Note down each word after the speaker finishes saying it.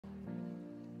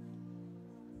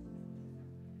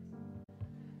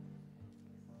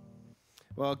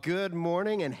Well, good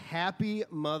morning and happy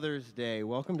Mother's Day.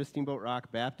 Welcome to Steamboat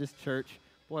Rock Baptist Church.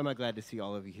 Boy, am I glad to see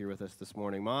all of you here with us this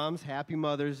morning. Moms, happy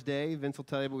Mother's Day. Vince will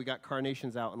tell you, but we got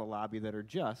carnations out in the lobby that are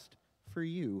just for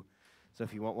you. So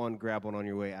if you want one, grab one on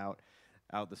your way out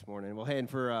this morning. Well, hey, and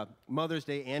for Mother's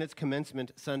Day and its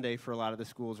commencement Sunday for a lot of the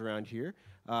schools around here,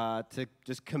 to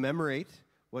just commemorate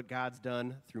what God's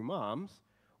done through moms,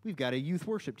 we've got a youth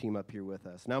worship team up here with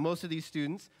us. Now, most of these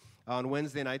students, on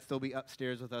Wednesday nights, they'll be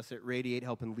upstairs with us at Radiate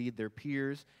helping lead their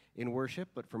peers in worship,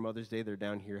 but for Mother's Day, they're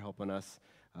down here helping us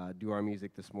do our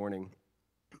music this morning.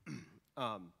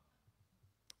 And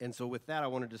so with that, I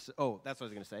wanted to say, that's what I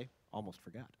was going to say. Almost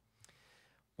forgot.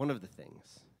 One of the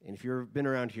things, and if you've been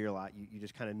around here a lot, you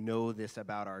just kind of know this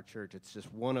about our church. It's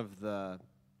just one of the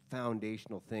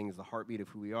foundational things, the heartbeat of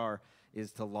who we are,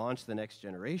 is to launch the next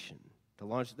generation.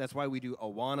 That's why we do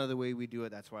Awana the way we do it.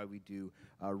 That's why we do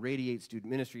Radiate Student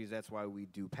Ministries. That's why we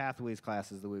do Pathways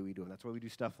classes the way we do it. That's why we do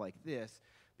stuff like this,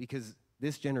 because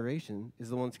this generation is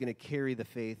the one that's going to carry the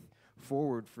faith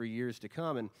forward for years to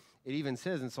come. And it even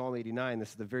says in Psalm 89, this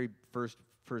is the very first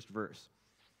verse.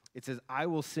 It says, "I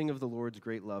will sing of the Lord's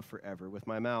great love forever. With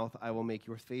my mouth I will make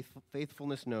your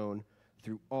faithfulness known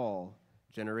through all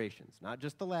generations." Not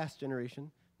just the last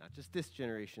generation, not just this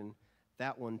generation,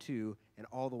 that one too, and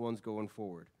all the ones going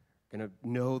forward, going to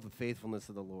know the faithfulness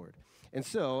of the Lord. And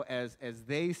so, as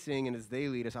they sing and as they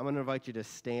lead us, I'm going to invite you to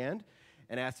stand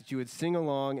and ask that you would sing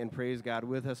along and praise God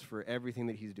with us for everything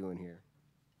that he's doing here.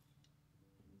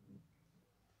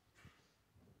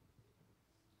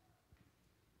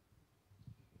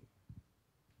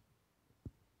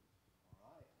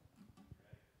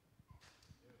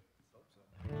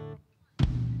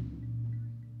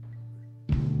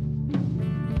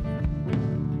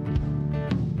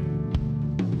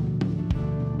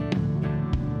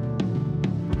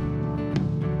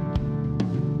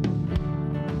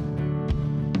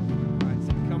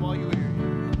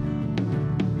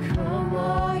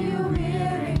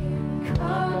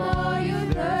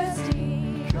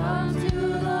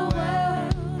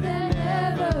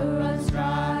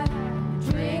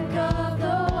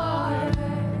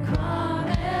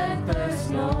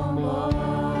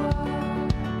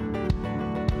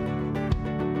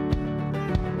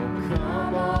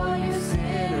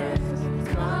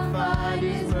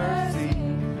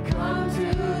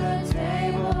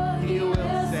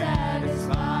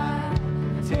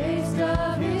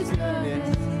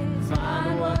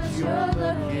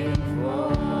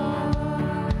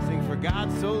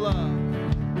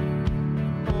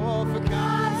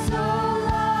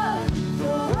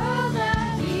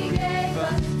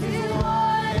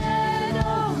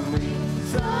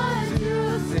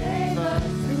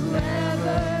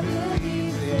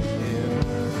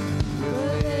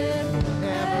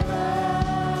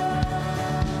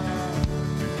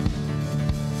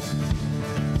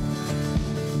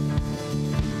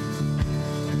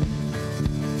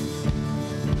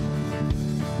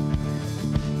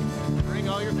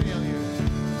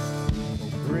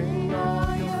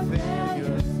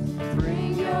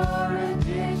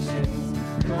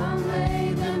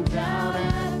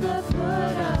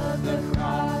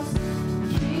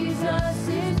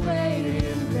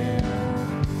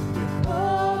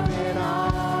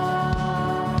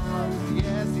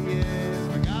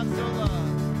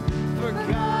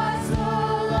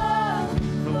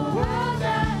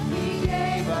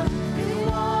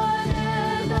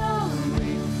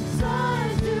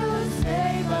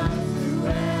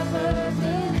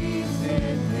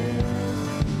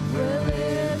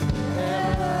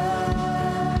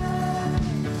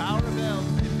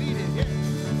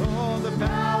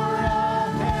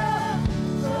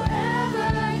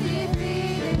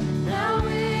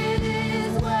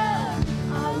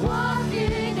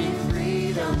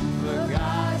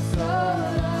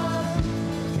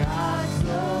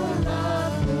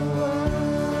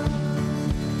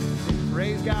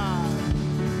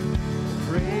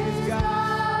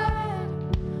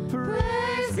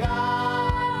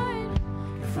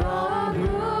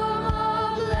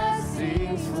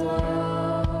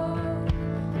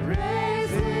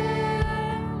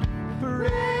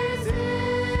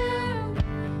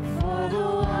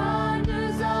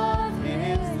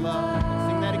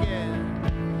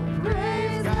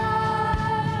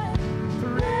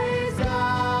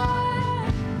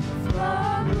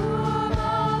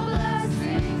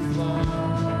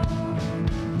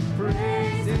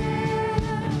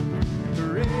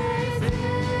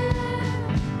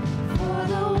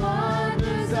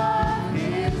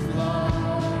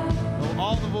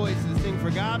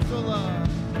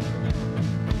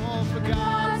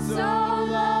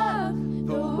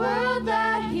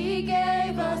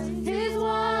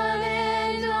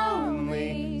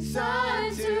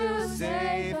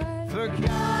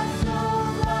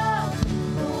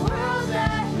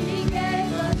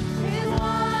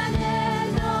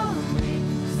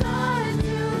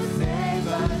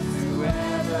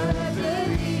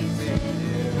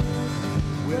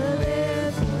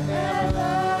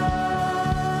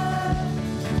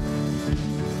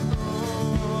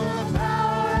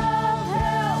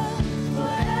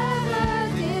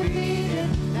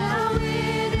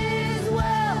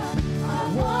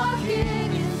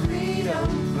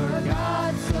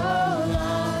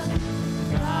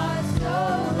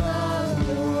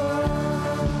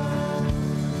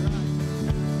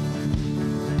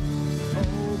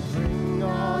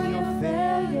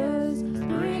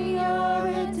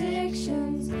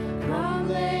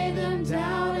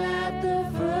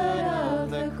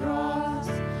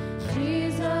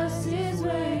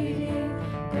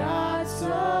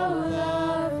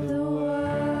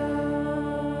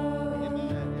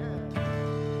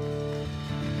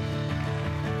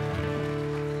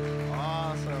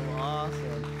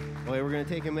 going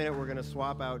to take a minute. We're going to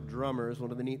swap out drummers. One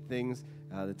of the neat things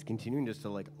that's continuing just to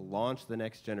like launch the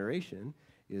next generation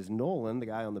is Nolan, the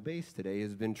guy on the bass today,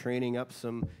 has been training up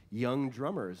some young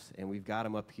drummers, and we've got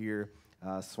him up here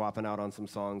swapping out on some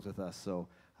songs with us. So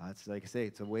it's like I say,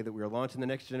 it's a way that we're launching the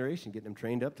next generation, getting them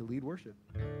trained up to lead worship.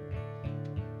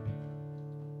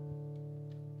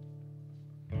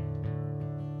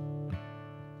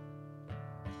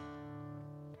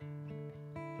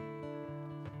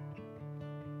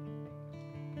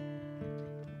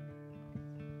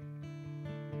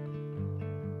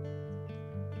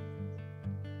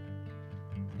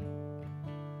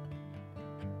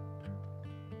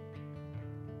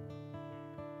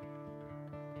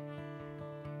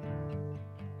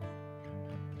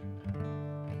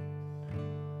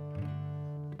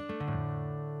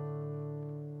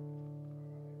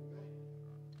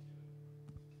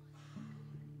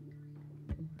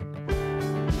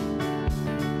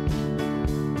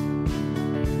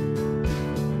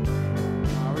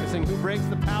 Who breaks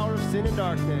the power of sin and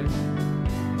darkness?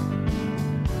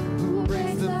 Who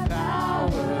breaks the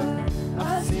power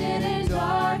of sin and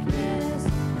darkness?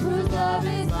 Whose love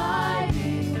is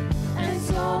mighty and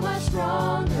so much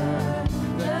stronger?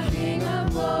 The King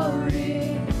of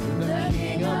glory, the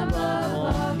King above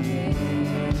all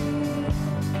kings.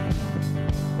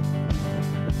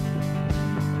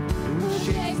 Who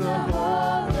shakes the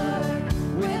whole earth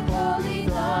with holy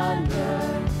thunder?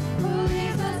 Who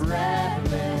leaves us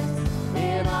breathless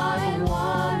in awe and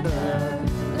wonder?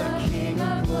 The King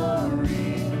of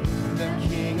glory, the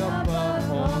King above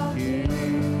all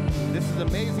kings. This is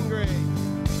Amazing Grace.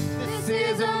 This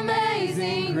is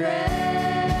amazing grace.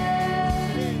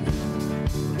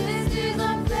 This is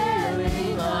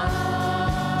unfailing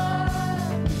love.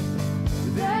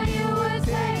 That you would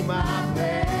take my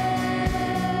place,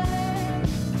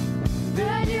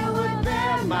 that you would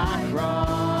bear my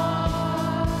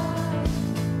cross.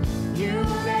 You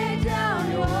laid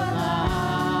down your life,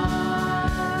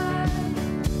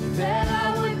 that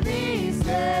I would be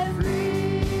set free.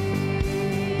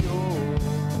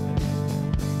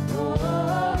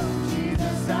 Oh,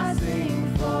 Jesus, I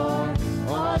sing for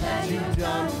all that you've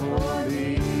done for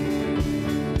me.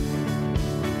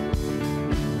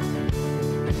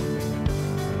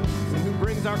 And who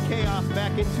brings our chaos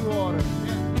back into order?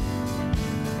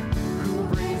 Who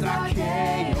brings our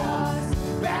chaos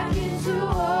back into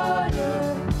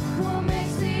order? Who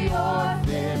makes the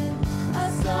orphan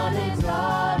a son and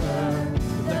daughter?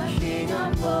 The King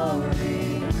of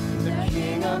glory, the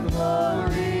King of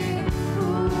glory, who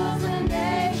rules the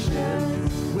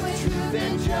nations with truth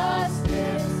and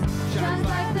justice, shines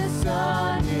like the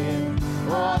sun in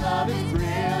all of its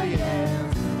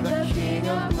brilliance. The King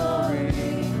of glory,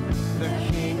 the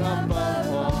King above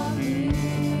all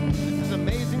kings. This is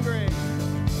Amazing Grace.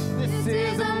 This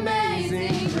is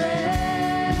amazing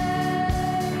grace.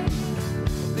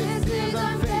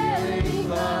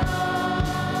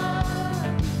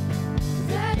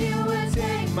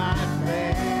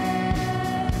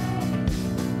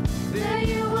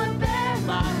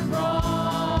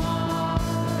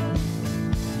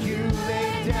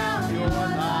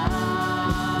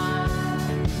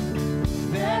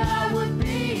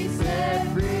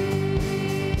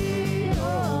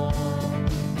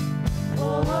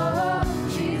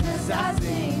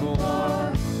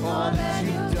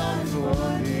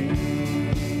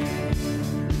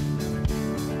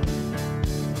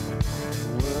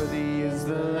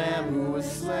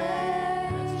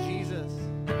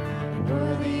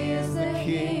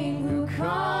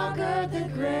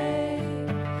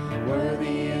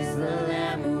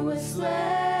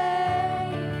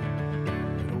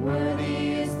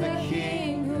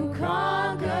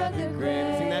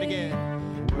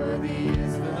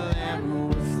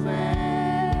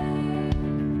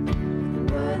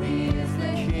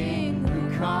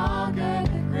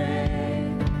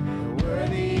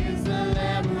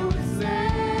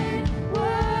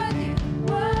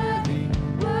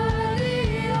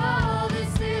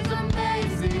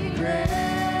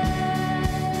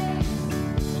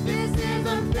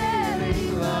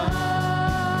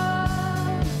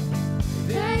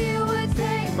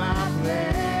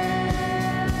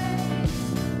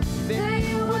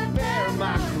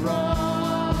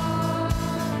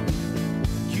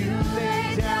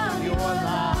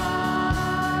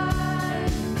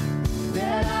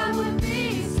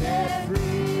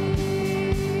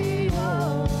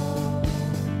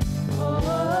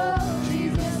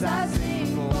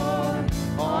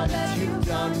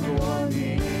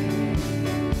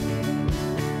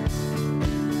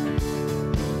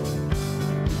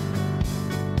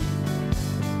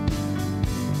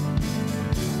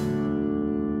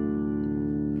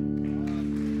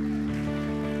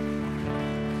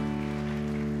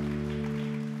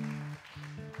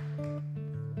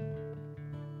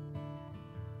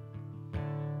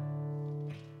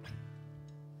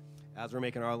 As we're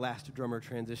making our last drummer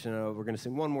transition, we're going to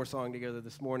sing one more song together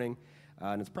this morning,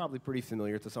 and it's probably pretty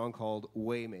familiar. It's a song called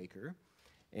Waymaker,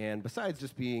 and besides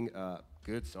just being a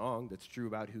good song that's true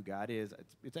about who God is,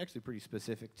 it's actually pretty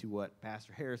specific to what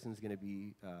Pastor Harrison's going to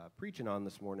be preaching on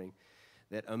this morning,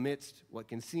 that amidst what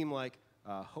can seem like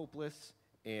hopeless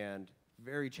and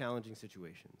very challenging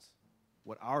situations,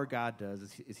 what our God does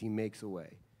is he makes a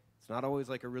way. It's not always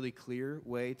like a really clear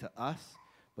way to us,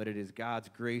 but it is God's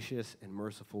gracious and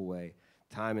merciful way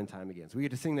time and time again. So we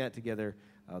get to sing that together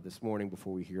this morning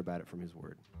before we hear about it from his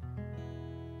word.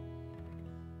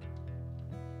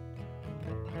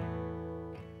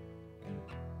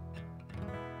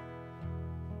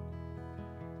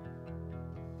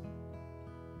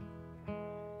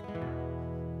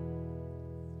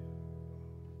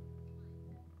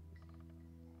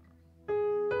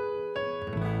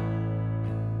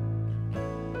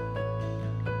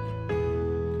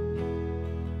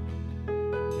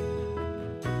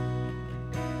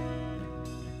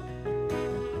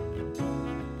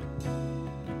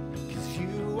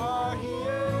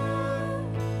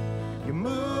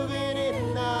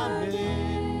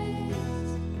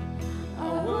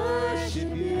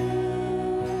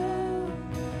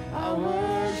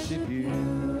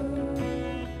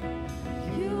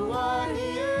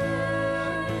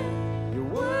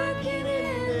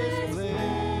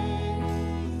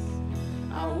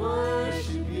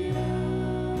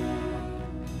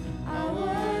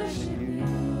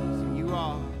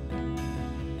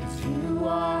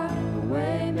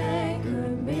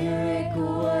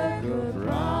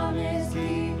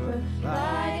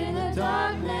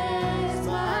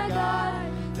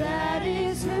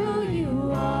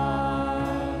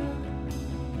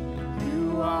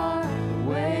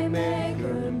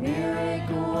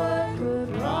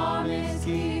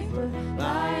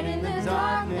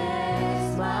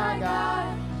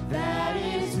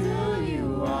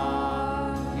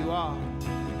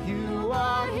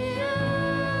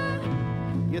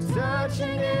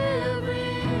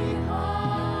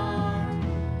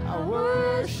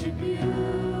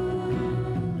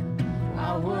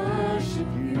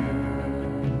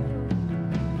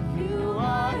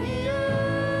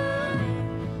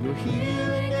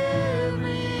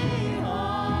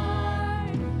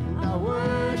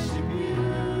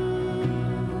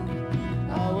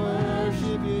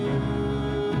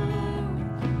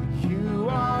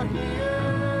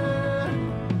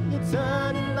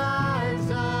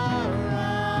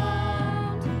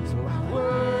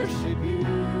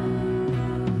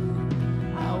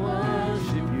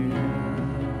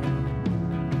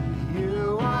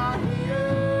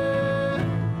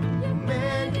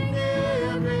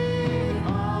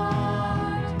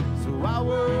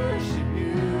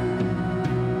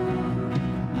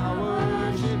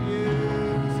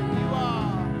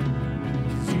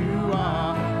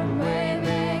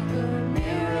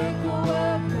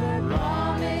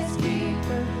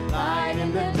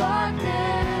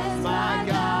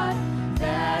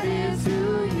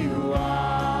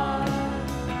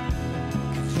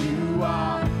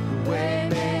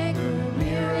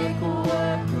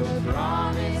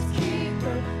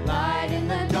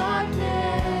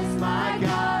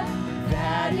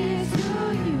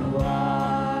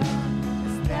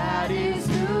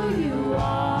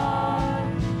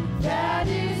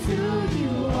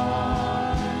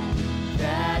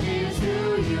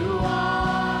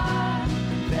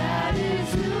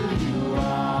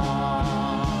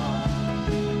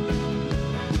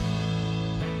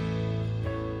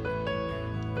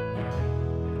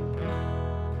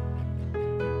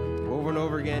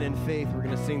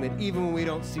 That even when we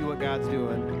don't see what God's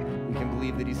doing, we can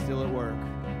believe that he's still at work.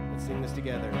 Let's sing this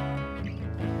together.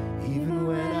 Even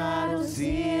when I don't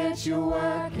see it, you're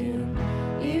working.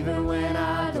 Even when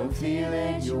I don't feel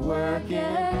it, you're working.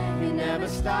 You never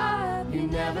stop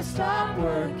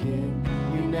working.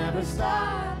 You never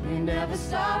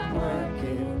stop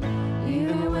working.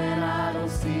 Even when I don't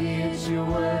see it, you're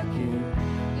working.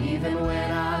 Even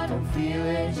when I don't feel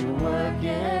it, you're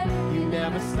working. You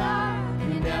never stop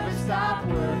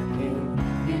working.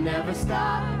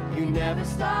 You never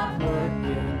stop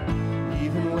working.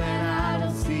 Even when I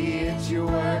don't see it, you're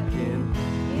working.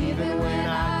 Even when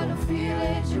I don't feel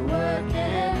it, you're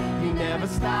working. You never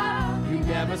stop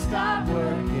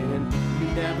working. You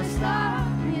never stop.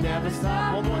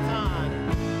 One more time.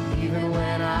 Even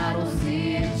when I don't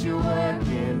see it, you're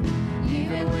working.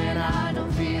 Even when I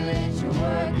don't feel it, you're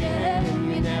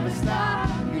working. You never stop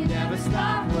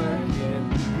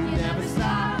working.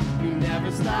 You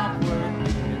never stop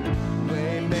working.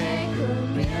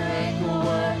 Waymaker, miracle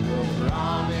worker,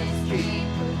 promise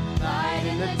keeper, light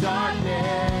in the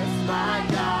darkness, my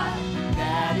God,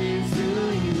 that is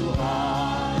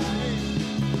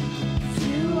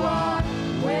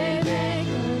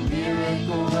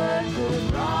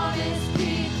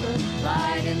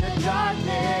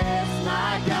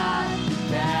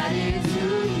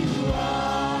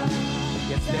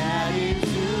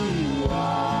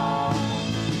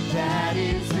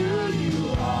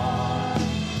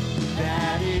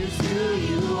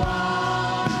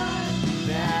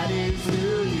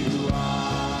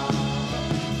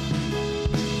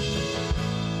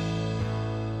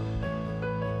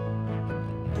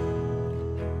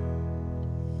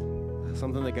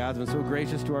something that God's been so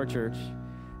gracious to our church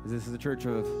is this is a church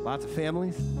of lots of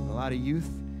families, a lot of youth,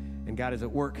 and God is at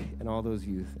work in all those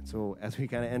youth. And so as we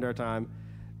kind of end our time,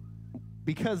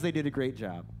 because they did a great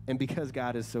job and because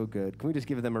God is so good, can we just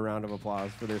give them a round of applause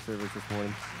for their service this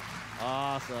morning?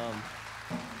 Awesome.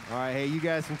 All right, hey, you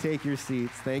guys can take your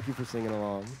seats. Thank you for singing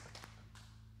along.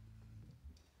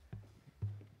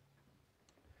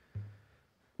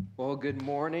 Well, good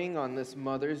morning on this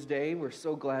Mother's Day. We're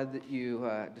so glad that you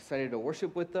decided to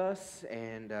worship with us,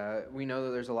 and we know that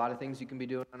there's a lot of things you can be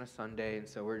doing on a Sunday, and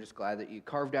so we're just glad that you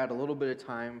carved out a little bit of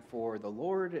time for the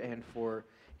Lord and for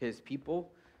His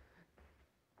people.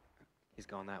 He's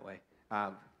going that way.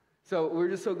 So we're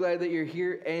just so glad that you're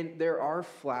here, and there are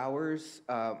flowers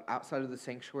outside of the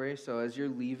sanctuary, so as you're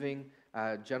leaving,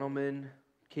 gentlemen,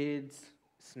 kids,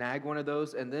 snag one of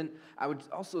those, and then I would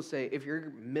also say if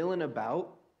you're milling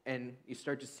about, and you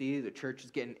start to see the church is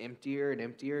getting emptier and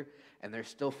emptier, and there's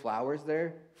still flowers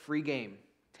there, free game.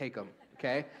 Take them,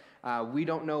 okay? We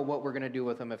don't know what we're going to do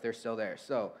with them if they're still there.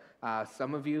 So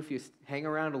some of you, if you hang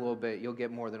around a little bit, you'll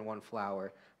get more than one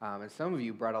flower. And some of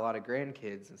you brought a lot of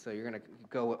grandkids, and so you're going to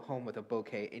go home with a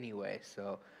bouquet anyway.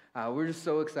 So we're just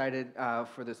so excited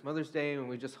for this Mother's Day, and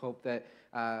we just hope that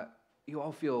you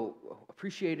all feel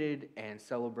appreciated and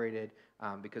celebrated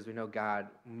because we know God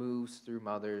moves through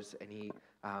mothers, and He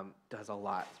does a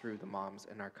lot through the moms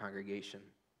in our congregation.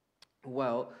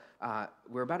 Well,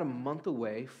 we're about a month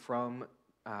away from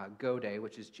Go Day,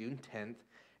 which is June 10th,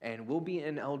 and we'll be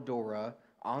in Eldora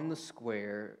on the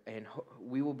square, and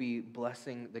we will be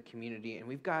blessing the community. And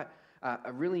we've got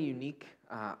a really unique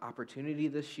opportunity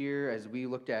this year. As we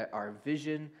looked at our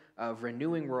vision of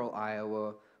renewing rural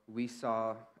Iowa, we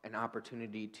saw an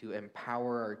opportunity to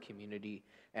empower our community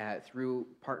through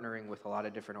partnering with a lot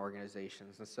of different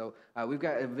organizations. And so we've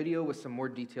got a video with some more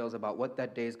details about what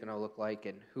that day is going to look like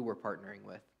and who we're partnering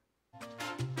with.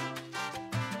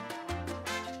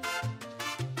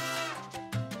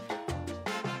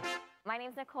 My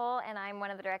name's Nicole, and I'm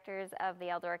one of the directors of the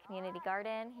Eldora Community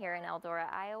Garden here in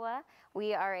Eldora, Iowa.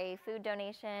 We are a food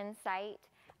donation site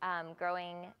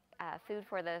growing food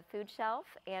for the food shelf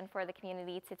and for the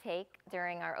community to take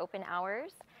during our open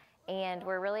hours. And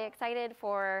we're really excited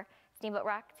for Steamboat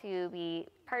Rock to be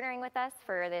partnering with us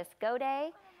for this Go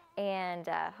Day, and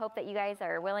hope that you guys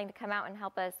are willing to come out and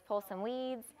help us pull some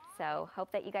weeds. So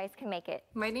hope that you guys can make it.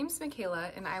 My name's Michaela,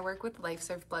 and I work with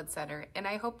LifeServe Blood Center, and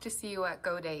I hope to see you at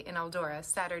Go Day in Eldora,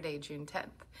 Saturday, June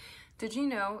 10th. Did you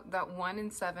know that 1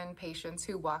 in 7 patients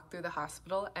who walk through the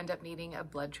hospital end up needing a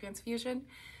blood transfusion?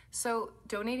 So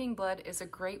donating blood is a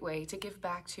great way to give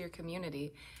back to your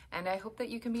community, and I hope that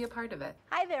you can be a part of it.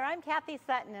 Hi there, I'm Kathy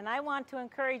Sutton, and I want to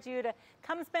encourage you to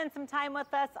come spend some time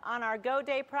with us on our Go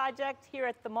Day project here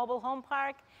at the Mobile Home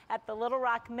Park at the Little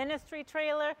Rock Ministry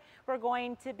Trailer. We're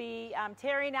going to be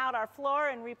tearing out our floor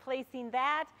and replacing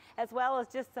that, as well as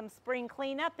just some spring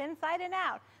cleanup inside and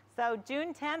out. So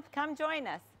June 10th, come join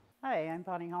us. Hi, I'm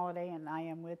Bonnie Holiday, and I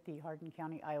am with the Hardin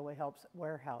County Iowa Helps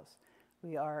Warehouse.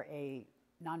 We are a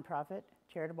nonprofit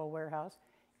charitable warehouse.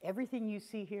 Everything you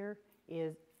see here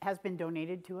has been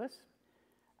donated to us.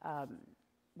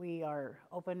 We are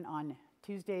open on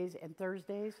Tuesdays and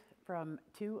Thursdays from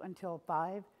 2 until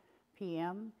 5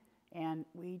 p.m. and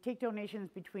we take donations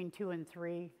between 2 and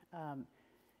 3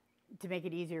 to make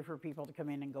it easier for people to come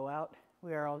in and go out.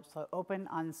 We are also open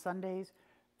on Sundays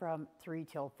from 3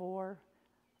 till 4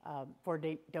 for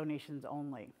donations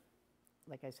only.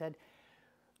 Like I said,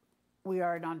 we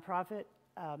are a nonprofit.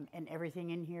 And everything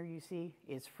in here you see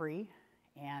is free,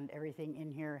 and everything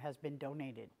in here has been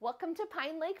donated. Welcome to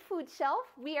Pine Lake Food Shelf.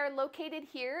 We are located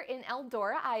here in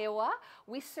Eldora, Iowa.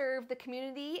 We serve the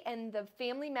community and the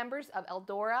family members of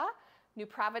Eldora, New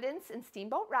Providence, and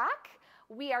Steamboat Rock.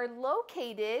 We are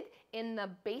located in the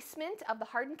basement of the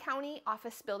Hardin County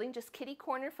office building, just kitty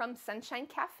corner from Sunshine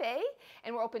Cafe,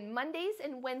 and we're open Mondays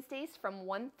and Wednesdays from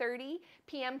 1:30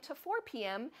 p.m. to 4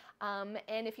 p.m.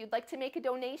 And if you'd like to make a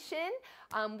donation,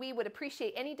 we would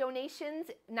appreciate any donations,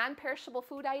 non-perishable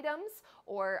food items,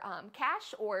 or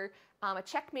cash, or a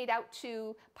check made out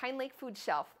to Pine Lake Food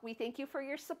Shelf. We thank you for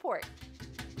your support.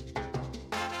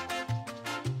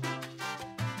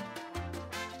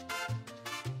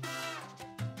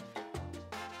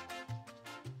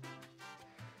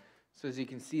 So as you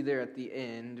can see there at the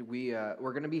end, we're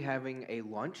going to be having a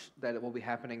lunch that will be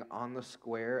happening on the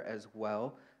square, as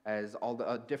well as all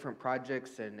the different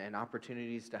projects and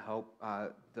opportunities to help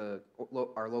our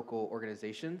local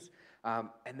organizations.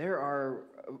 And there are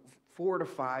 4 to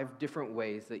 5 different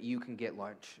ways that you can get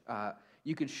lunch.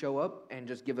 You could show up and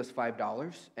just give us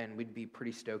 $5, and we'd be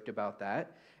pretty stoked about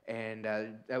that. And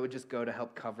that would just go to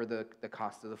help cover the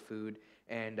cost of the food.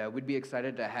 And we'd be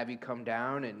excited to have you come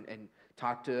down and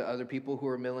talk to other people who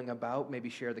are milling about, maybe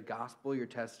share the gospel, your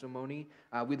testimony.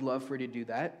 We'd love for you to do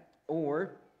that.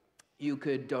 Or you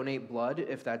could donate blood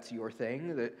if that's your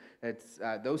thing.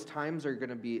 Those times are going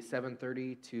to be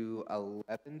 7:30 to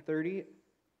 11:30.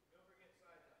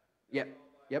 Yep.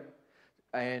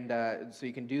 And so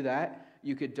you can do that.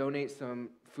 You could donate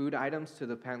some food items to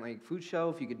the Pine Lake Food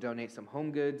Shelf. You could donate some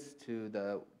home goods to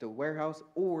the warehouse,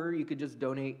 or you could just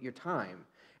donate your time.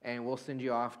 And we'll send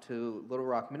you off to Little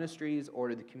Rock Ministries or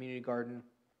to the community garden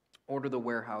or to the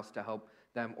warehouse to help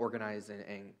them organize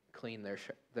and clean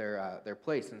their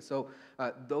place. And so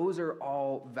those are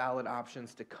all valid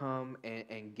options to come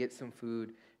and get some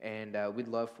food, and we'd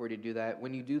love for you to do that.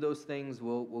 When you do those things,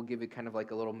 we'll give you kind of like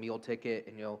a little meal ticket,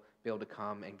 and you'll be able to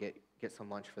come and get some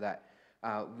lunch for that.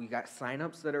 We got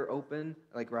signups that are open,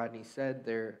 like Rodney said.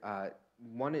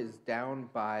 One is down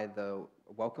by the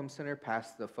Welcome Center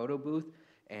past the photo booth,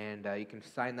 and you can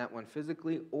sign that one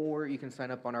physically, or you can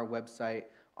sign up on our website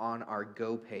on our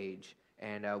Go page.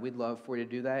 And we'd love for you to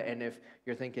do that. And if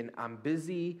you're thinking, I'm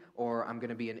busy, or I'm going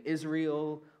to be in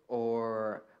Israel,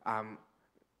 or I'm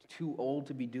too old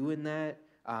to be doing that,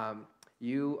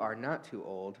 you are not too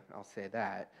old, I'll say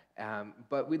that.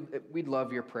 But we'd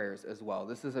love your prayers as well.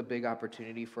 This is a big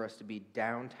opportunity for us to be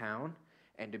downtown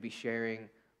and to be sharing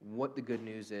what the good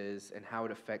news is and how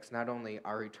it affects not only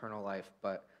our eternal life,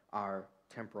 but our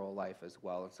temporal life as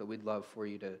well. And so we'd love for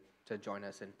you to join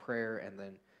us in prayer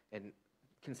and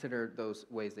consider those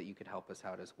ways that you could help us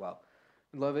out as well.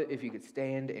 We'd love it if you could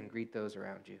stand and greet those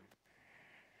around you.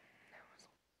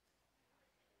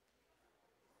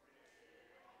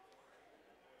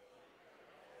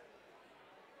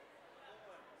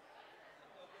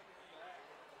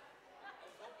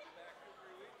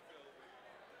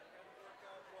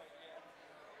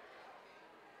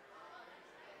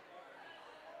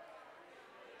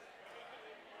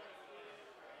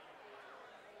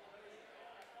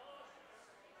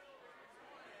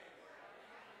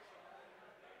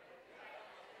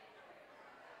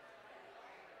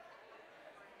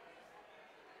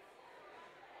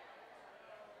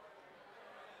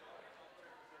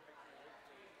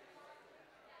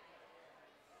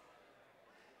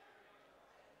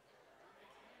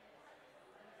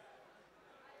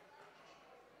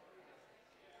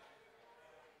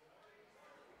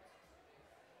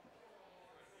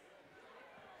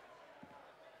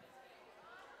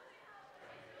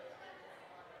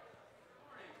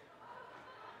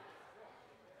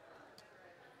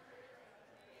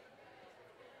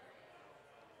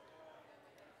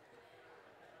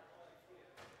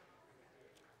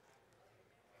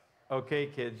 Okay,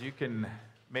 kids, you can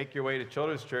make your way to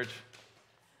Children's Church.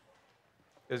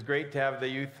 It's great to have the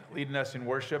youth leading us in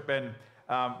worship. And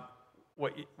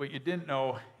what you didn't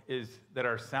know is that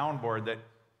our soundboard that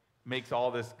makes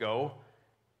all this go,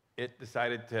 it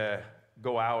decided to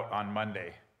go out on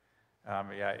Monday.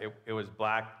 It was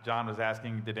black. John was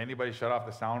asking, did anybody shut off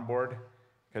the soundboard?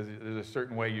 Because there's a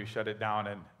certain way you shut it down,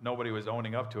 and nobody was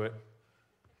owning up to it.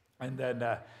 And then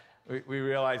we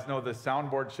realized, no, the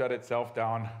soundboard shut itself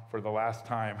down for the last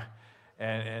time.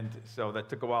 And so that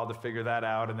took a while to figure that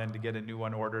out, and then to get a new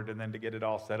one ordered, and then to get it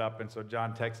all set up. And so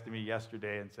John texted me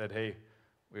yesterday and said, hey,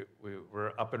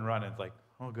 we're up and running. It's like,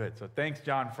 oh, good. So thanks,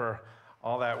 John, for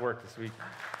all that work this week.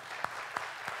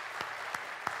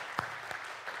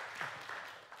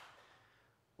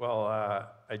 Well,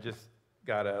 I just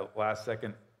got a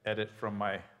last-second edit from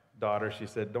my daughter. She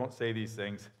said, don't say these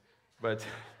things. But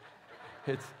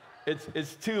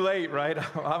it's too late, right?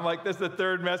 I'm like, this is the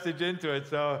third message into it,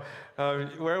 so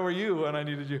where were you when I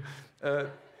needed you?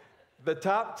 The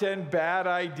top 10 bad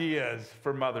ideas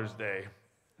for Mother's Day.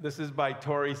 This is by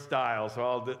Tori Stiles, so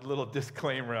I'll do a little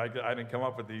disclaimer. I didn't come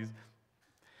up with these.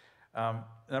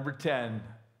 Number 10,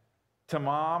 to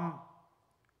mom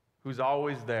who's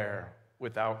always there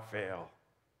without fail.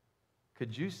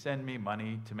 Could you send me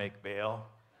money to make bail?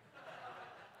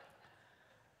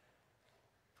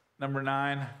 Number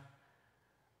 9,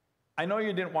 I know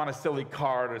you didn't want a silly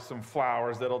card or some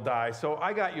flowers that'll die, so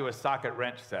I got you a socket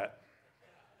wrench set,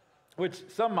 which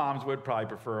some moms would probably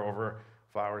prefer over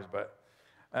flowers. But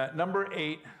number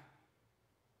 8,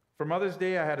 for Mother's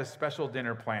Day, I had a special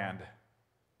dinner planned,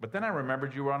 but then I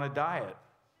remembered you were on a diet.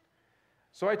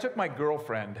 So I took my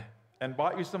girlfriend and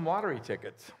bought you some lottery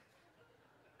tickets.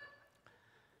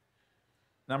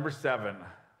 Number 7,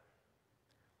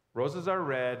 roses are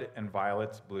red and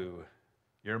violets blue.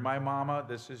 You're my mama,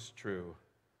 this is true.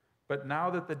 But now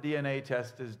that the DNA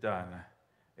test is done,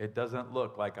 it doesn't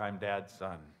look like I'm Dad's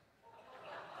son.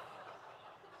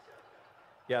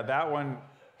 Yeah, that one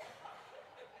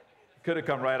could have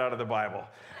come right out of the Bible.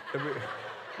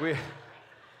 We're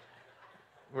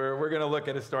going to look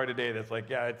at a story today that's like,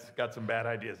 yeah, it's got some bad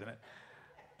ideas in it.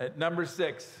 At number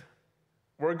 6,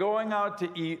 we're going out to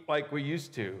eat like we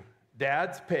used to.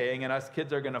 Dad's paying, and us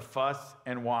kids are going to fuss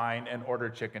and whine and order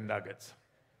chicken nuggets.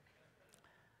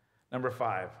 Number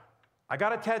 5, I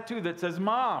got a tattoo that says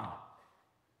Mom,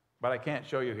 but I can't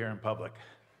show you here in public.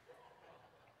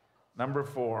 Number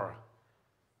 4,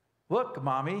 look,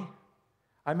 Mommy,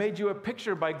 I made you a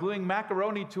picture by gluing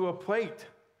macaroni to a plate.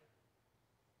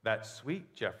 That's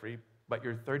sweet, Jeffrey, but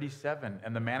you're 37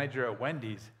 and the manager at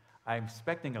Wendy's. I'm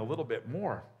expecting a little bit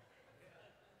more.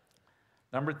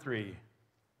 Number 3,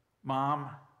 Mom,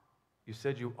 you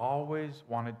said you always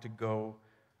wanted to go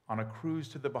on a cruise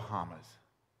to the Bahamas.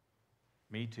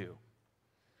 Me too.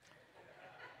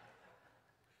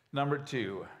 Number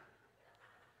 2,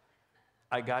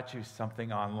 I got you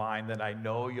something online that I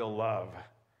know you'll love,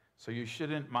 so you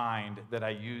shouldn't mind that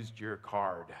I used your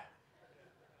card.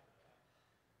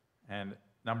 And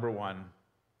number 1,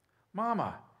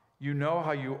 Mama, you know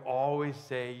how you always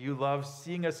say you love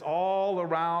seeing us all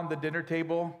around the dinner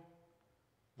table?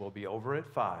 We'll be over at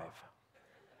 5.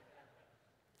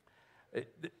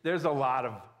 There's a lot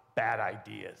of bad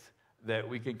ideas that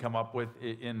we can come up with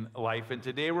in life. And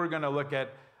today we're going to look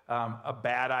at a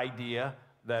bad idea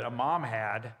that a mom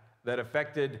had that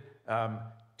affected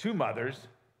 2 mothers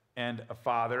and a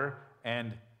father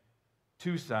and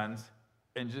 2 sons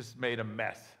and just made a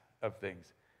mess of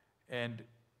things. And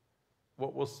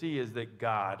what we'll see is that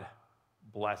God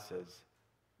blesses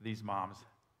these moms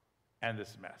and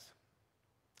this mess.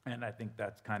 And I think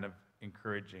that's kind of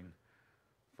encouraging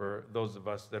for those of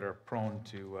us that are prone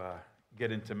to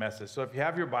get into messes. So if you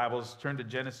have your Bibles, turn to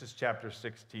Genesis chapter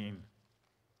 16.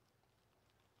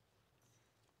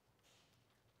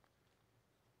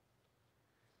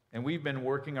 And we've been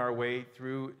working our way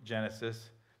through Genesis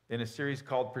in a series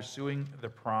called Pursuing the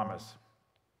Promise.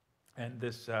 And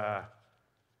this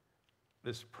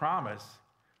promise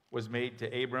was made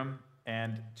to Abram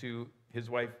and to his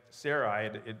wife Sarai.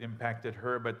 It impacted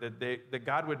her, but that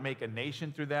God would make a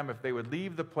nation through them. If they would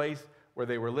leave the place where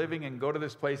they were living and go to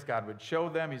this place, God would show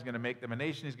them. He's going to make them a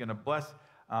nation. He's going to bless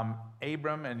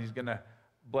Abram, and he's going to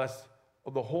bless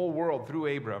the whole world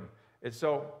through Abram. And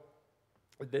so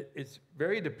it's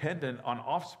very dependent on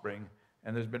offspring,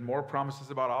 and there's been more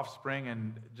promises about offspring.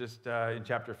 And just in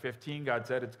chapter 15, God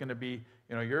said it's going to be,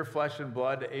 your flesh and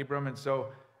blood, Abram. And so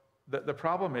the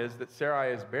problem is that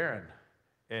Sarai is barren,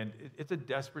 and it's a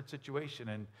desperate situation.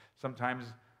 And sometimes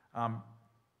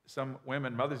some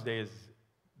women, Mother's Day is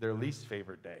their least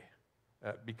favorite day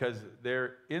because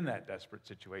they're in that desperate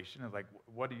situation. It's like,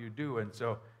 what do you do? And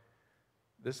so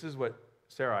this is what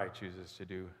Sarai chooses to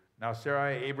do. Now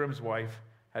Sarai, Abram's wife,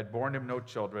 had borne him no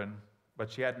children, but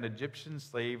she had an Egyptian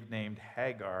slave named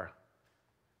Hagar.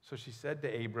 So she said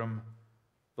to Abram,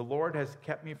 "The Lord has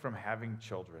kept me from having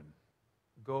children.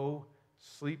 Go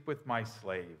sleep with my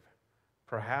slave.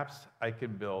 Perhaps I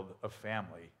can build a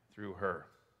family through her."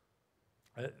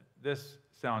 This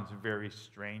sounds very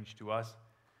strange to us.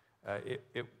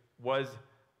 It was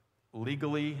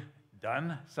legally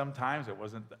done sometimes. It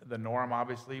wasn't the norm,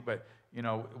 obviously, but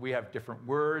we have different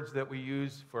words that we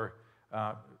use for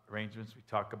arrangements. We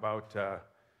talk about a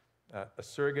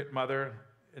surrogate mother,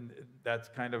 and that's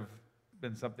kind of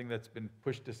been something that's been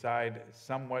pushed aside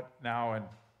somewhat now, and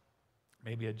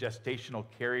maybe a gestational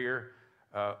carrier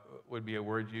would be a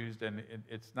word used, and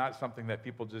it's not something that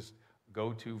people just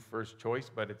go to first choice,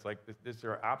 but it's like these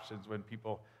are options when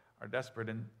people are desperate.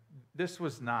 And this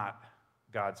was not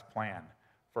God's plan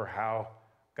for how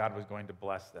God was going to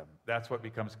bless them. That's what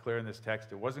becomes clear in this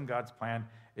text. It wasn't God's plan.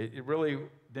 It really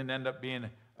didn't end up being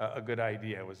a good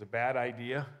idea. It was a bad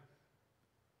idea,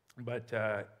 but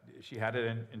she had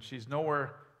it, and she's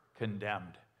nowhere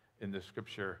condemned in the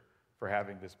scripture for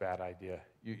having this bad idea.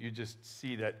 You just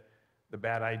see that the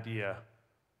bad idea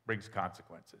brings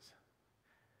consequences.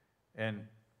 And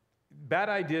bad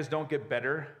ideas don't get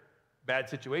better, bad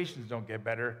situations don't get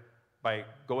better by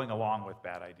going along with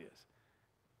bad ideas.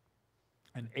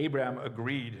 And Abraham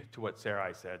agreed to what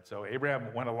Sarai said. So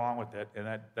Abraham went along with it, and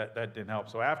that didn't help.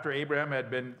 So after Abraham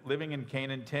had been living in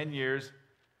Canaan 10 years,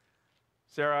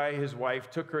 Sarai, his wife,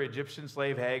 took her Egyptian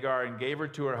slave Hagar and gave her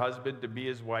to her husband to be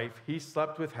his wife. He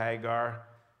slept with Hagar,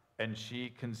 and she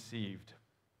conceived.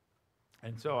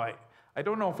 And so I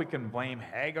don't know if we can blame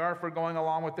Hagar for going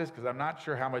along with this, because I'm not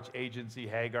sure how much agency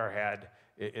Hagar had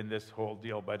in this whole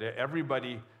deal. But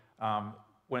everybody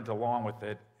went along with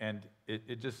it, and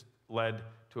it just led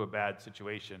to a bad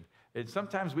situation.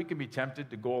 Sometimes we can be tempted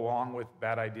to go along with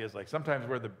bad ideas. Like sometimes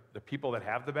we're the people that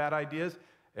have the bad ideas,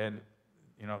 and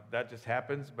that just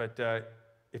happens. But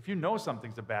if you know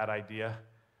something's a bad idea,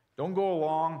 don't go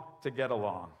along to get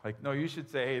along. Like, no, you should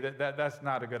say, hey, that's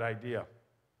not a good idea.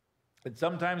 And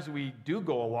sometimes we do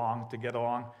go along to get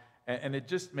along, and it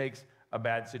just makes a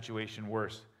bad situation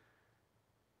worse.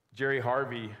 Jerry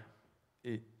Harvey,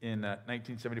 in a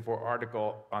 1974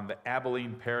 article on the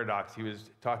Abilene Paradox, he was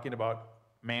talking about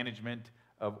management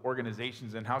of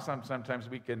organizations and how sometimes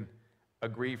we can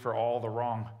agree for all the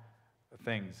wrong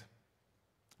things.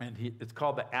 And it's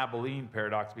called the Abilene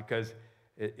Paradox because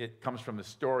it comes from the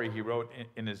story he wrote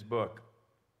in his book.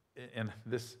 And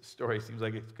this story seems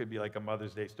like it could be like a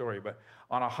Mother's Day story. But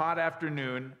on a hot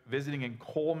afternoon, visiting in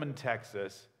Coleman,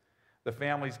 Texas, the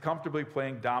family's comfortably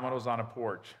playing dominoes on a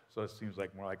porch. So it seems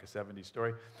like more like a 70s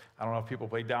story. I don't know if people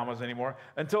play dominoes anymore.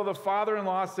 Until the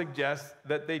father-in-law suggests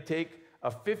that they take a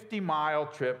 50-mile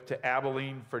trip to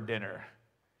Abilene for dinner.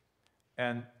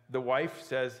 And the wife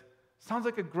says, sounds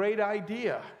like a great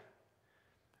idea.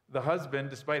 The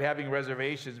husband, despite having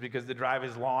reservations because the drive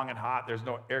is long and hot, there's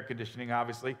no air conditioning,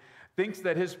 obviously, thinks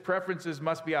that his preferences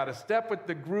must be out of step with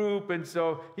the group. And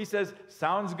so he says,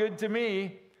 sounds good to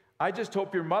me. I just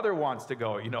hope your mother wants to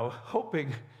go,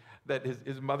 hoping that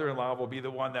his mother-in-law will be the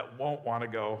one that won't want to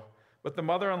go. But the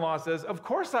mother-in-law says, of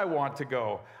course I want to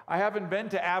go. I haven't been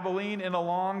to Abilene in a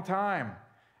long time.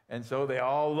 And so they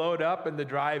all load up, and the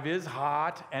drive is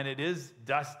hot, and it is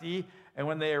dusty. And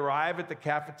when they arrive at the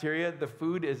cafeteria, the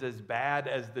food is as bad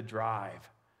as the drive.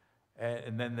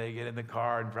 And then they get in the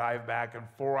car and drive back, and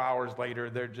 4 hours later,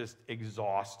 they're just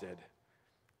exhausted.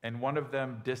 And one of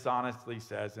them dishonestly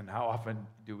says, and how often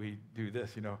do we do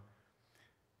this,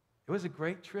 it was a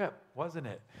great trip, wasn't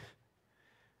it?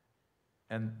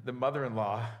 And the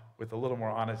mother-in-law, with a little more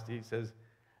honesty, says,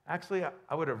 actually,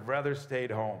 I would have rather stayed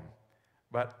home.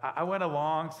 But I went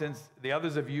along since the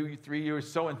others of you three were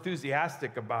so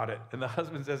enthusiastic about it. And the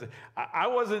husband says, I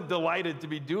wasn't delighted to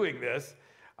be doing this.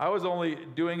 I was only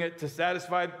doing it to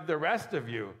satisfy the rest of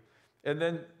you. And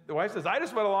then the wife says, I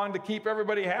just went along to keep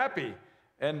everybody happy.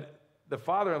 And the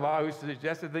father-in-law who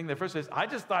suggested the thing, the first says, I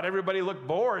just thought everybody looked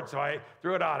bored, so I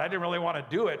threw it out. I didn't really want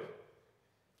to do it.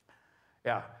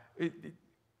 Yeah.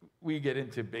 We get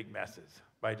into big messes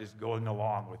by just going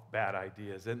along with bad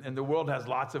ideas. And the world has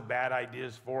lots of bad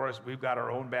ideas for us. We've got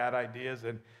our own bad ideas,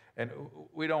 and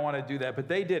we don't want to do that. But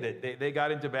they did it. They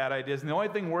got into bad ideas. And the only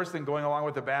thing worse than going along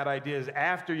with the bad idea is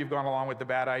after you've gone along with the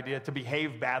bad idea to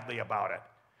behave badly about it.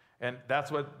 And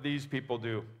that's what these people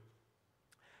do.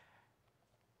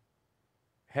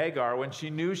 Hagar, when she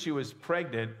knew she was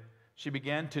pregnant, she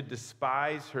began to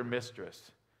despise her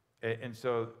mistress. And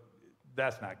so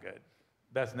that's not good.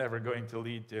 That's never going to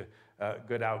lead to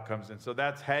good outcomes. And so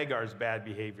that's Hagar's bad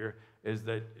behavior, is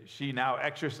that she now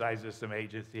exercises some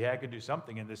agency. I could do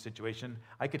something in this situation.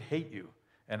 I could hate you,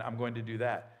 and I'm going to do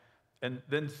that. And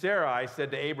then Sarai said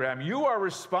to Abraham, you are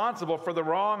responsible for the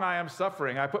wrong I am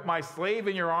suffering. I put my slave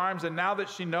in your arms, and now that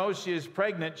she knows she is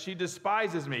pregnant, she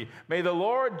despises me. May the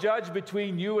Lord judge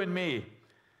between you and me.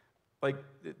 Like,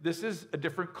 this is a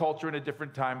different culture and a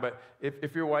different time, but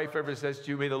if your wife ever says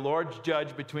to you, may the Lord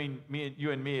judge between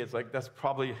you and me, it's like, that's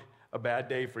probably a bad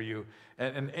day for you.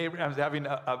 And Abraham's having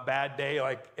a bad day,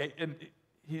 and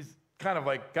he's kind of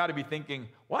like got to be thinking,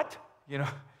 what?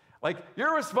 Like,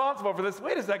 you're responsible for this.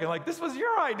 Wait a second, like, this was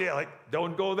your idea. Like,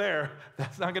 don't go there.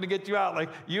 That's not going to get you out. Like,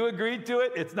 you agreed to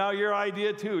it. It's now your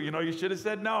idea too. You should have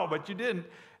said no, but you didn't.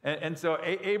 And so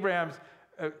Abraham's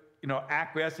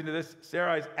acquiescing to this.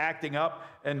 Sarai's acting up,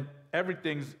 and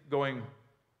everything's going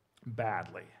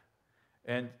badly.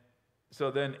 And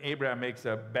so then Abraham makes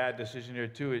a bad decision here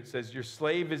too. It says, your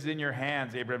slave is in your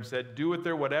hands, Abraham said. Do with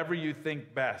her whatever you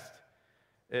think best.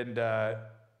 And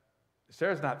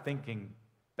Sarah's not thinking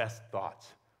best thoughts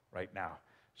right now.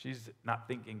 She's not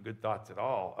thinking good thoughts at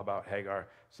all about Hagar.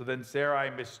 So then Sarai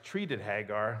mistreated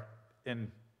Hagar, and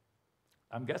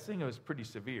I'm guessing it was pretty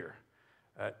severe,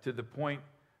 to the point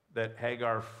that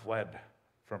Hagar fled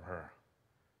from her.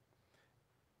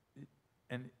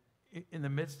 And in the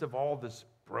midst of all this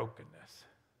brokenness,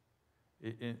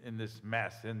 in this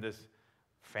mess, in this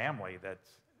family that's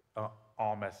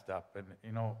all messed up,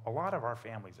 and a lot of our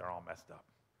families are all messed up.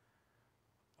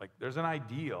 Like, there's an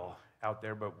ideal out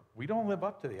there, but we don't live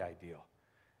up to the ideal.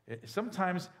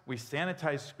 Sometimes we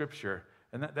sanitize Scripture,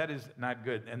 and that is not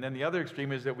good. And then the other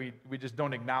extreme is that we just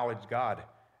don't acknowledge God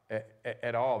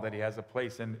at all, that he has a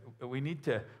place. And we need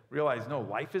to realize, no,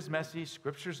 life is messy,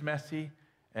 Scripture's messy,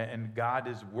 and God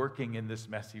is working in this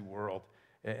messy world.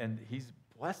 And he's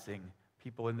blessing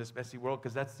people in this messy world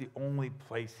because that's the only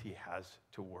place he has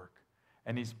to work.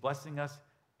 And he's blessing us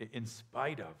in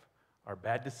spite of our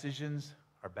bad decisions,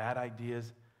 our bad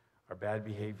ideas, our bad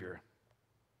behavior.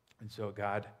 And so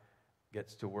God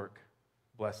gets to work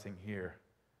blessing here.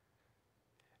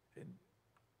 And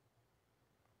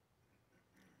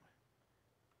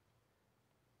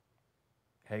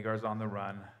Hagar's on the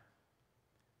run.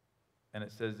 And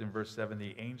it says in verse 7,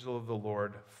 the angel of the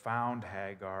Lord found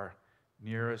Hagar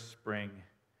near a spring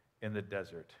in the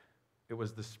desert. It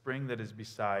was the spring that is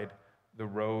beside the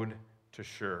road to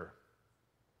Shur.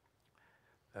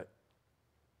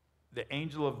 The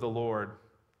angel of the Lord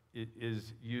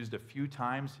is used a few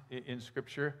times in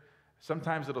Scripture.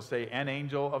 Sometimes it'll say an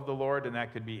angel of the Lord, and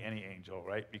that could be any angel,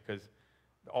 right? Because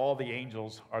all the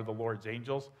angels are the Lord's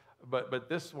angels. But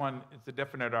this one, it's a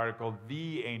definite article,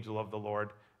 the angel of the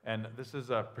Lord. And this is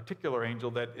a particular angel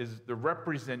that is the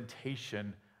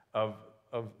representation of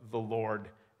the Lord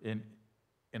in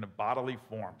a bodily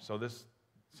form. So this,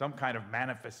 some kind of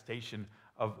manifestation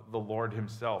of the Lord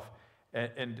himself.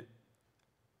 And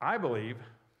I believe,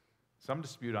 some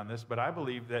dispute on this, but I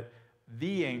believe that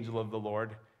the angel of the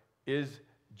Lord is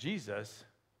Jesus,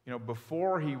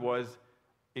 before he was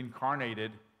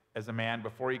incarnated as a man,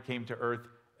 before he came to earth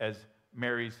as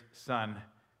Mary's son,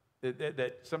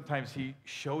 that sometimes he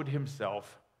showed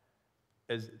himself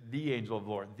as the angel of the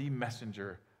Lord, the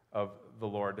messenger of the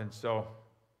Lord. And so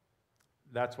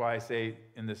that's why I say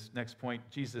in this next point,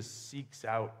 Jesus seeks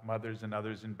out mothers and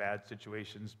others in bad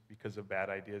situations because of bad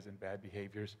ideas and bad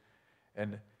behaviors.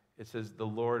 And it says the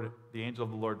angel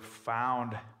of the Lord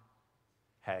found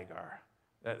Hagar.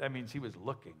 That means he was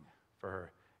looking for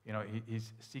her.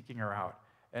 He's seeking her out.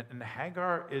 And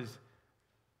Hagar is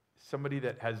somebody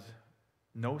that has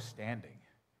no standing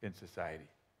in society.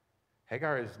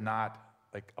 Hagar is not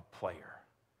like a player,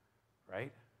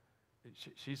 right?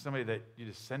 She's somebody that you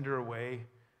just send her away,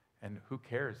 and who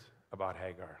cares about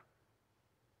Hagar?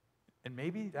 And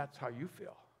maybe that's how you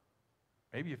feel.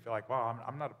 Maybe you feel like, wow,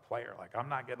 I'm not a player. Like, I'm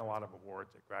not getting a lot of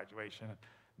awards at graduation.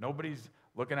 Nobody's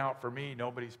looking out for me.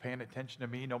 Nobody's paying attention to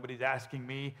me. Nobody's asking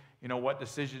me, what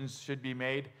decisions should be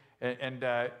made. And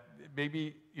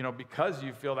maybe, because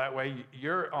you feel that way,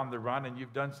 you're on the run and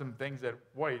you've done some things that,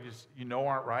 boy,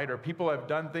 aren't right. Or people have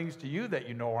done things to you that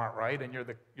aren't right, and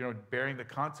you're bearing the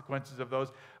consequences of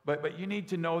those. But you need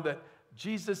to know that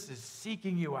Jesus is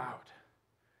seeking you out.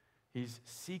 He's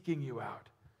seeking you out.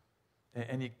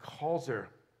 And he calls her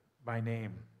by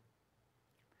name.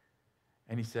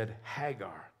 And he said,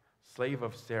 Hagar, slave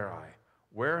of Sarai,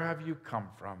 where have you come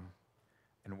from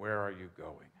and where are you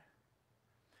going?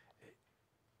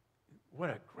 What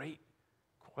a great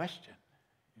question.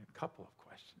 A couple of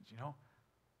questions,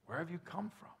 Where have you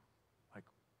come from? Like,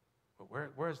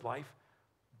 where has life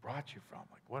brought you from?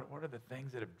 Like, what are the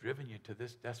things that have driven you to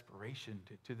this desperation,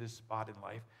 to this spot in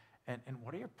life? And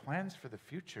what are your plans for the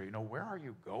future? Where are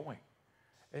you going?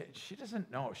 She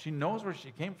doesn't know. She knows where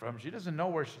she came from. She doesn't know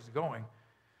where she's going.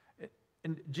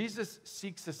 And Jesus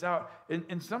seeks us out.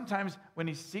 And sometimes when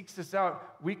he seeks us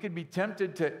out, we could be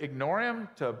tempted to ignore him,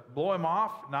 to blow him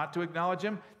off, not to acknowledge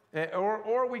him.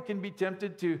 Or we can be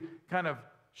tempted to kind of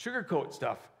sugarcoat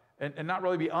stuff and not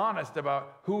really be honest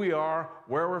about who we are,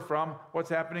 where we're from, what's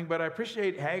happening. But I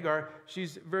appreciate Hagar.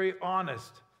 She's very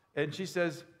honest. And she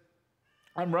says,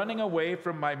 I'm running away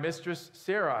from my mistress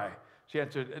Sarai. She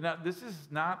answered, now this is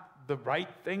not the right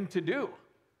thing to do.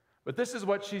 But this is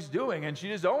what she's doing, and she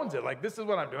just owns it. Like, this is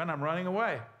what I'm doing. I'm running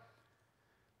away.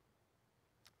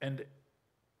 And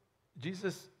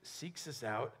Jesus seeks us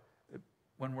out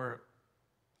when we're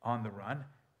on the run.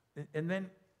 And then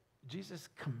Jesus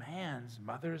commands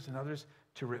mothers and others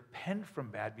to repent from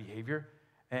bad behavior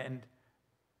and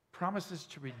promises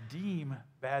to redeem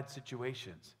bad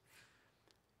situations.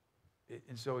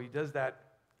 And so he does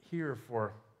that here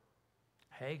for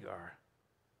Hagar.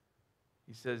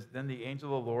 He says, then the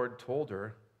angel of the Lord told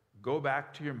her, go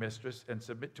back to your mistress and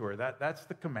submit to her. That's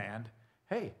the command.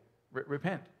 Hey,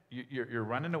 repent. You're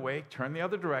running away. Turn the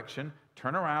other direction.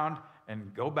 Turn around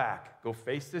and go back. Go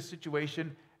face this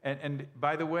situation. And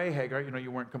by the way, Hagar,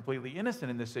 you weren't completely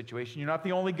innocent in this situation. You're not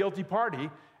the only guilty party.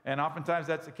 And oftentimes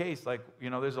that's the case. Like,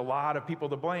 there's a lot of people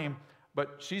to blame,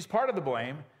 but she's part of the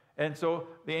blame. And so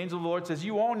the angel of the Lord says,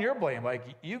 you own your blame. Like,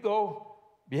 you go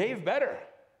behave better.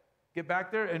 Get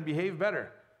back there and behave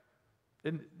better.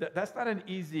 And that's not an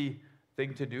easy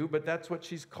thing to do, but that's what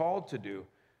she's called to do.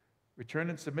 Return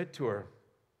and submit to her.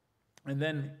 And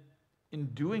then in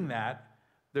doing that,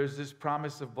 there's this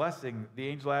promise of blessing. The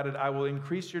angel added, I will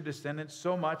increase your descendants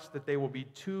so much that they will be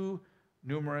too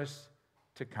numerous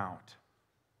to count.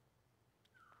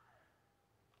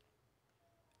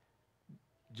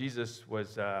 Jesus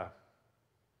was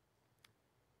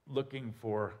looking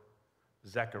for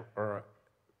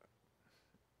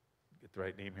get the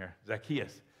right name here,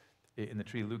 Zacchaeus in the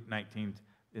tree, Luke 19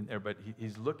 in there, but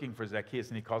he's looking for Zacchaeus,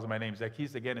 and he calls him by name.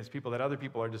 Zacchaeus, again, is people that other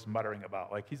people are just muttering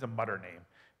about. Like, he's a mutter name.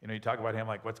 You know, you talk about him,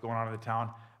 like, what's going on in the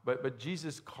town? But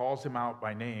Jesus calls him out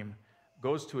by name,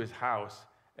 goes to his house,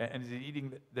 and he's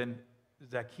eating. Then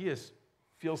Zacchaeus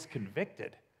feels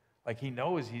convicted. Like, he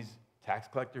knows he's a tax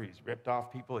collector, he's ripped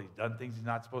off people, he's done things he's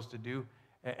not supposed to do.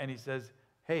 And he says,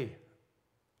 hey,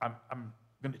 I'm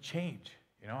going to change.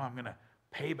 You know, I'm going to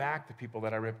pay back the people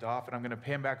that I ripped off, and I'm going to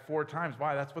pay them back 4 times.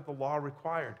 Why? That's what the law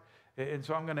required. And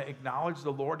so I'm going to acknowledge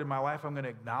the Lord in my life. I'm going to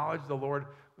acknowledge the Lord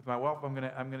with my wealth. I'm going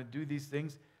to do these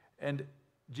things. And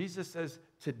Jesus says,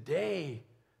 today,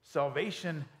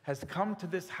 salvation has come to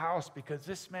this house because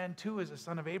this man too is a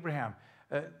son of Abraham.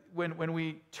 When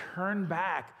we turn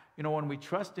back, you know, when we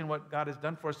trust in what God has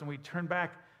done for us and we turn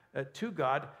back to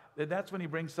God, that's when he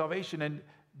brings salvation. And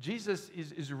Jesus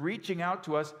is reaching out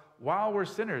to us while we're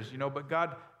sinners, you know, but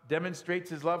God demonstrates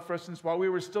his love for us since while we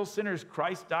were still sinners,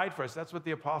 Christ died for us. That's what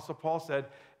the Apostle Paul said.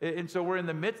 And so we're in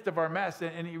the midst of our mess,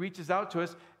 and he reaches out to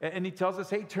us, and he tells us,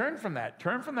 hey, turn from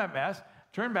that mess,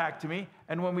 turn back to me.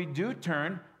 And when we do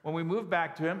turn, when we move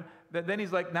back to him, then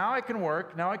he's like, now I can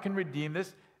work, now I can redeem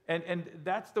this. And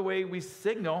that's the way we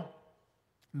signal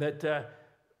that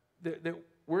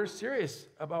we're serious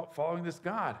about following this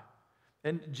God.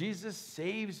 And Jesus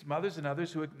saves mothers and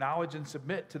others who acknowledge and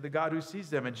submit to the God who sees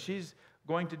them. And she's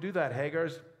going to do that.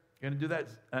 Hagar's going to do that.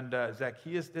 And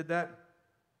Zacchaeus did that.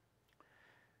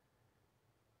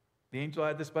 The angel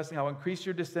had this blessing: I'll increase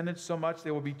your descendants so much they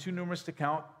will be too numerous to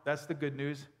count. That's the good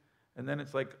news. And then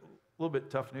it's like a little bit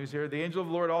tough news here. The angel of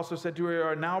the Lord also said to her, you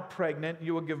are now pregnant.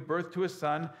 You will give birth to a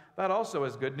son. That also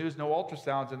is good news. No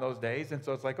ultrasounds in those days. And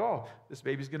so it's like, oh, this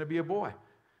baby's going to be a boy.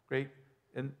 Great.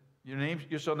 And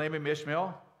you shall name him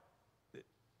Ishmael,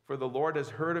 for the Lord has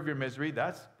heard of your misery.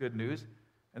 That's good news.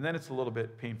 And then it's a little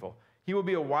bit painful. He will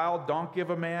be a wild donkey of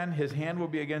a man. His hand will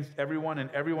be against everyone, and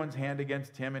everyone's hand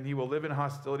against him, and he will live in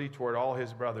hostility toward all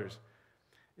his brothers.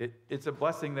 It's a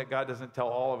blessing that God doesn't tell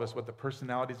all of us what the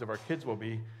personalities of our kids will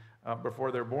be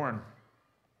before they're born.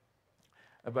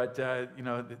 But you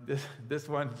know, this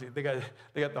one, they got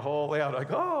the whole layout.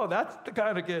 Like, oh, that's the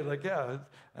kind of kid. Like, yeah,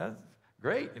 that's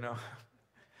great. You know.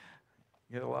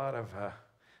 You get a lot of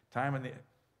time in the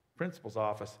principal's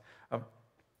office.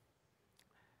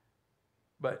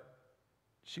 But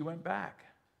she went back.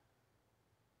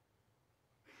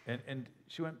 And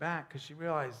she went back because she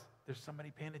realized there's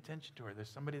somebody paying attention to her. There's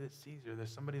somebody that sees her.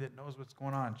 There's somebody that knows what's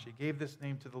going on. She gave this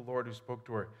name to the Lord who spoke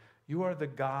to her. You are the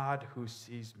God who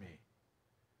sees me.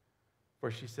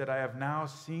 For she said, I have now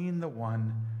seen the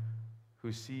one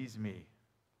who sees me.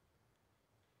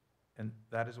 And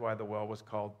that is why the well was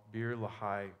called Bir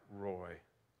Lahai Roi.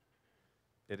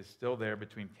 It is still there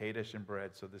between Kadesh and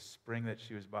Bered. So this spring that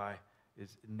she was by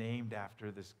is named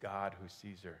after this God who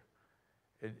sees her.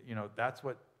 And, you know, that's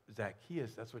what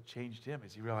Zacchaeus, that's what changed him,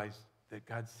 is he realized that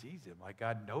God sees him, like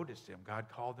God noticed him, God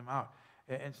called him out.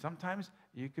 And sometimes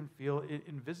you can feel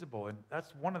invisible. And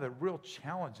that's one of the real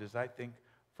challenges, I think,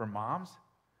 for moms,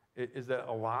 is that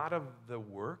a lot of the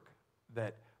work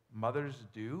that mothers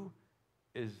do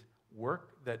is work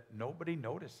that nobody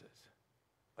notices.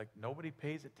 Like, nobody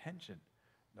pays attention.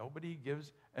 Nobody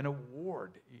gives an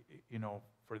award, you know,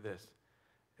 for this.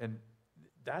 And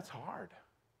that's hard.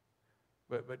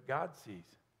 But God sees.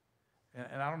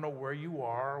 And I don't know where you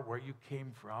are, where you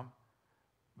came from,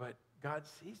 but God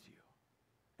sees you.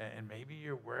 And maybe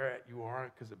you're where you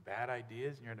are because of bad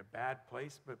ideas and you're in a bad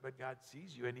place, but God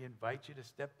sees you and he invites you to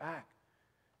step back.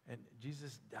 And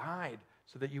Jesus died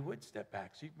so that you would step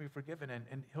back, so you can be forgiven,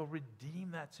 and he'll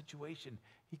redeem that situation.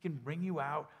 He can bring you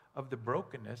out of the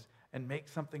brokenness and make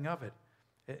something of it.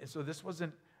 And so this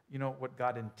wasn't, you know, what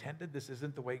God intended. This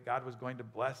isn't the way God was going to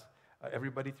bless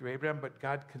everybody through Abraham, but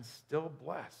God can still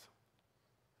bless.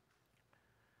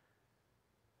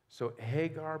 So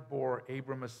Hagar bore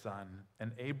Abram a son,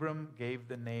 and Abram gave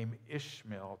the name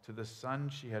Ishmael to the son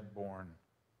she had born.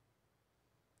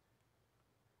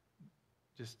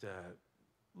 Just a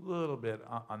little bit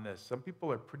on this. Some people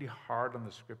are pretty hard on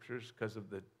the scriptures because of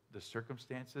the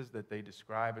circumstances that they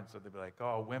describe, and so they'll be like,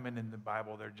 oh, women in the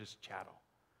Bible, they're just chattel.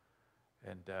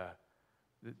 And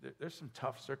there's some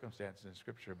tough circumstances in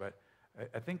scripture, but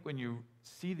I think when you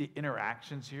see the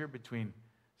interactions here between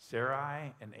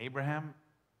Sarai and Abraham,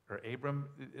 or Abram,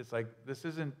 it's like, this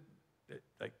isn't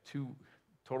like two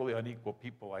totally unequal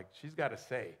people. Like, she's got a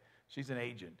say. She's an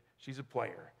agent. She's a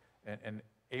player. And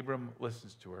Abram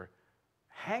listens to her.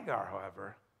 Hagar,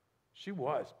 however, she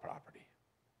was property.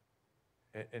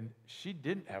 And she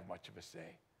didn't have much of a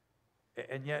say.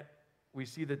 And yet, we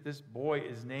see that this boy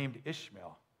is named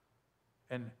Ishmael.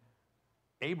 And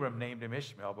Abram named him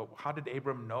Ishmael, but how did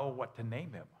Abram know what to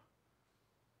name him?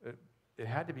 It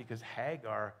had to be because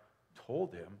Hagar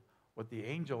told him what the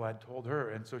angel had told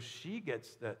her. And so she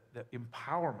gets the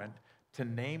empowerment to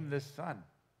name this son.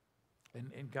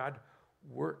 And God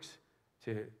works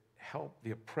to help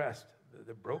the oppressed,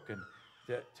 the broken,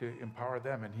 to empower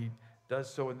them. And he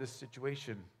does so in this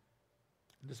situation,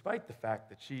 despite the fact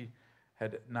that she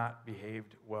had not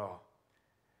behaved well.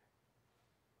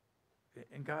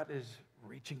 And God is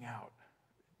reaching out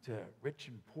to rich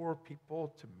and poor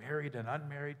people, to married and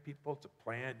unmarried people, to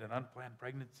planned and unplanned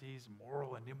pregnancies,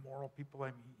 moral and immoral people. I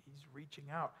mean, he's reaching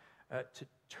out to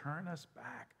turn us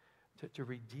back, to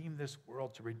redeem this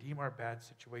world, to redeem our bad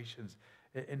situations.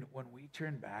 And when we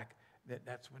turn back,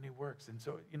 that's when he works. And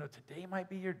so, today might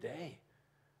be your day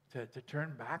to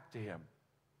turn back to him.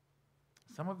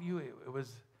 Some of you, it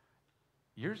was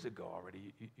years ago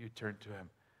already, you turned to him.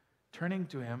 Turning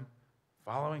to him,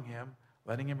 following him,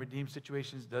 letting him redeem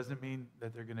situations doesn't mean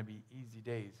that they're going to be easy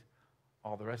days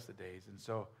all the rest of the days. And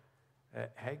so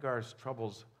Hagar's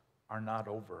troubles are not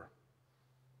over.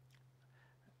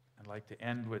 I'd like to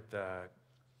end with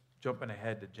jumping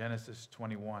ahead to Genesis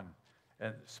 21.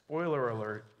 And spoiler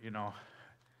alert,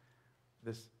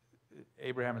 this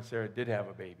Abraham and Sarah did have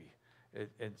a baby.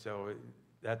 And so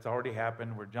that's already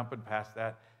happened. We're jumping past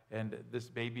that. And this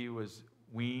baby was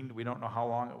weaned. We don't know how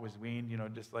long it was weaned,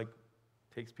 just like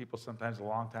takes people sometimes a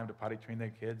long time to potty train their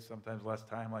kids, sometimes less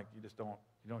time. Like you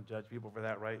don't judge people for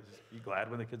that, right? Just be glad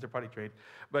when the kids are potty trained.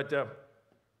 But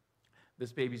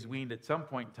this baby's weaned at some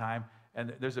point in time,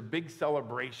 and there's a big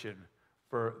celebration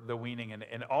for the weaning,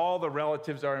 and all the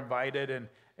relatives are invited, and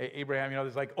Abraham,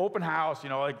 there's like open house,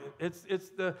 like it's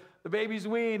the baby's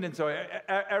weaned, and so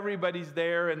everybody's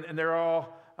there, and they're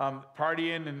all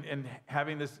partying and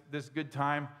having this good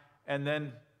time. And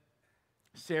then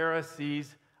Sarah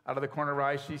sees, out of the corner of her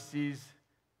eye, she sees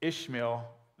Ishmael,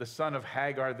 the son of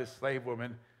Hagar, this slave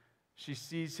woman. She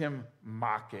sees him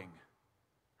mocking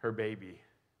her baby.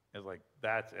 It's like,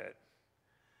 that's it.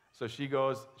 So she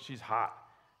goes, she's hot,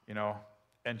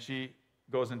 and she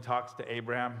goes and talks to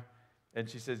Abraham, and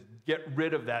she says, get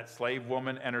rid of that slave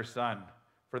woman and her son,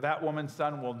 for that woman's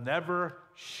son will never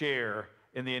share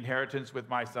in the inheritance with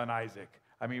my son Isaac.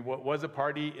 I mean, what was a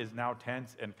party is now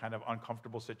tense and kind of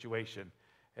uncomfortable situation.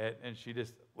 And she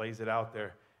just lays it out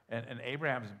there. And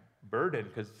Abraham's burdened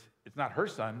because it's not her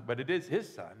son, but it is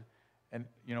his son. And,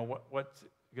 what's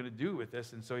he going to do with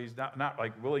this? And so he's not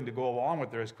like willing to go along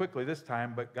with her as quickly this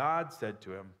time. But God said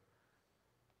to him,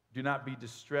 do not be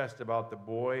distressed about the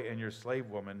boy and your slave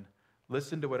woman.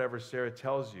 Listen to whatever Sarah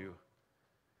tells you,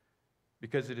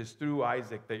 because it is through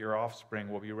Isaac that your offspring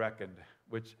will be reckoned,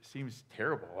 which seems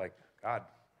terrible. Like, God,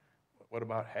 what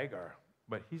about Hagar?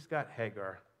 But he's got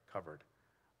Hagar covered.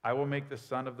 I will make the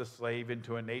son of the slave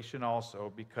into a nation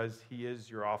also, because he is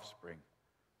your offspring.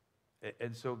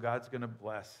 And so God's going to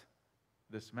bless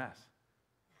this mess.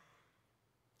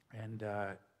 And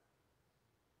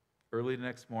early the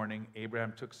next morning,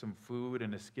 Abraham took some food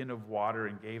and a skin of water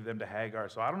and gave them to Hagar.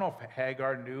 So I don't know if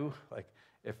Hagar knew, like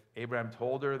if Abraham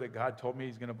told her that God told me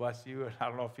he's going to bless you. I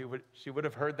don't know if she would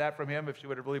have heard that from him, if she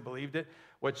would have really believed it.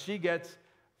 What she gets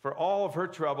for all of her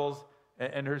troubles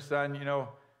and her son,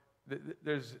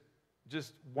 there's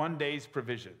just one day's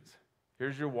provisions.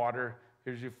 Here's your water,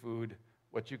 here's your food,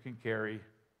 what you can carry,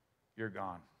 you're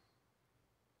gone.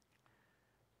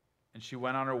 And she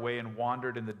went on her way and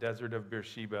wandered in the desert of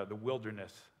Beersheba, the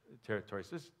wilderness territory.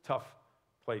 So this is a tough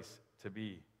place to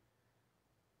be.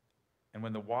 And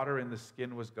when the water in the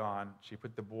skin was gone, she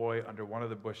put the boy under one of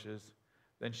the bushes.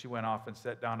 Then she went off and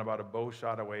sat down about a bow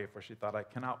shot away, for she thought, I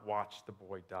cannot watch the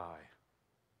boy die.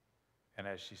 And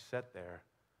as she sat there,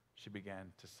 she began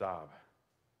to sob.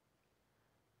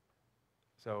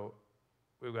 So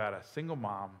we've got a single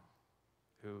mom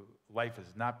who life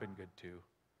has not been good to,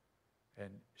 and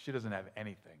she doesn't have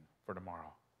anything for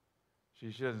tomorrow. She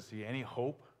doesn't see any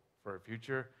hope for her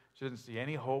future. She doesn't see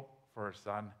any hope for her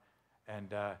son,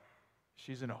 and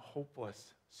she's in a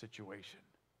hopeless situation.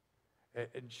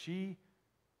 And she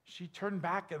turned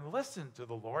back and listened to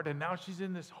the Lord, and now she's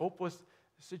in this hopeless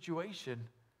situation.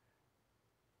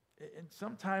 And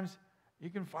sometimes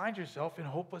you can find yourself in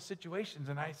hopeless situations.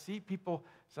 And I see people,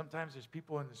 sometimes there's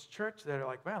people in this church that are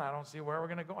like, man, I don't see where we're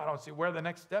going to go. I don't see where the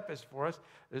next step is for us.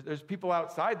 There's people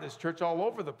outside this church all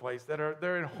over the place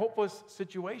they're in hopeless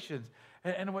situations.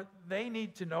 And what they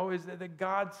need to know is that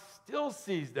God still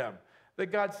sees them, that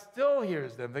God still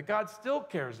hears them, that God still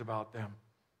cares about them.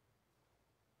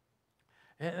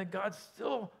 And that God's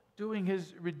still doing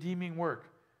his redeeming work.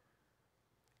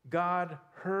 God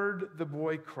heard the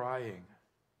boy crying.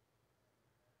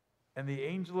 And the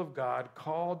angel of God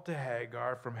called to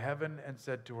Hagar from heaven and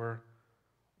said to her,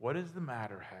 "What is the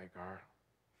matter, Hagar?"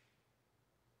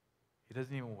 He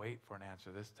doesn't even wait for an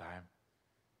answer this time.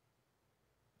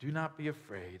 "Do not be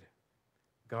afraid.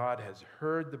 God has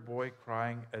heard the boy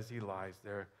crying as he lies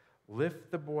there. Lift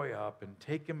the boy up and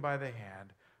take him by the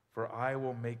hand, for I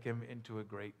will make him into a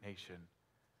great nation."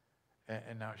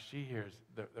 And now she hears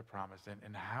the promise.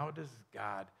 And how does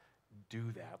God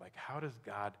do that? Like, how does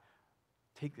God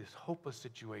take this hopeless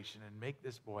situation and make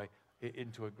this boy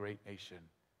into a great nation?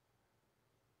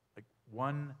 Like,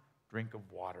 one drink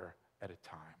of water at a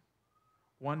time.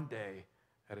 One day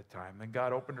at a time. Then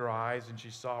God opened her eyes and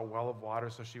she saw a well of water,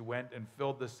 so she went and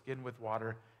filled the skin with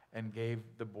water and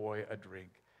gave the boy a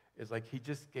drink. It's like he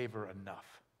just gave her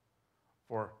enough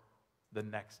for the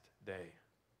next day.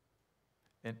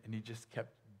 And he just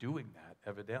kept doing that,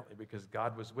 evidently, because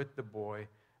God was with the boy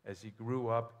as he grew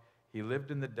up. He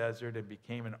lived in the desert and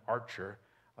became an archer.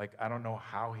 Like, I don't know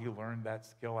how he learned that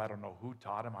skill. I don't know who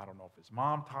taught him. I don't know if his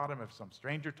mom taught him, if some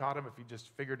stranger taught him, if he just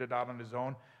figured it out on his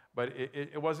own. But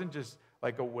it wasn't just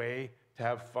like a way to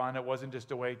have fun. It wasn't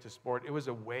just a way to sport. It was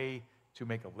a way to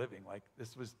make a living. Like,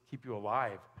 this was keep you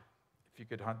alive if you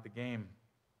could hunt the game.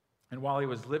 And while he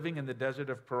was living in the desert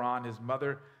of Paran, his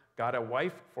mother got a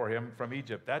wife for him from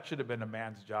Egypt. That should have been a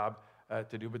man's job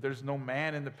to do, but there's no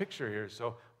man in the picture here.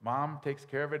 So mom takes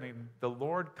care of it, and the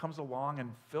Lord comes along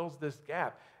and fills this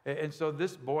gap. And so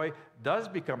this boy does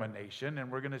become a nation,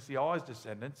 and we're going to see all his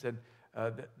descendants. And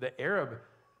the Arab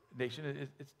nation,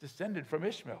 it's descended from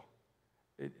Ishmael.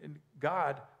 And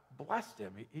God blessed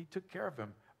him. He took care of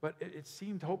him. But it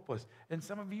seemed hopeless. And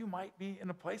some of you might be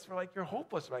in a place where, like, you're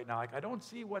hopeless right now. Like, I don't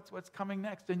see what's coming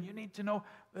next. And you need to know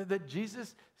that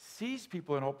Jesus sees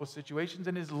people in hopeless situations,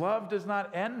 and his love does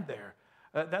not end there.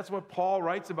 That's what Paul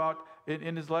writes about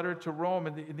in his letter to Rome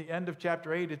in the end of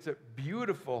chapter 8. It's a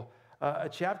beautiful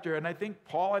chapter. And I think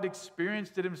Paul had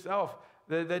experienced it himself,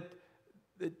 that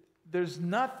there's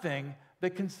nothing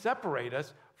that can separate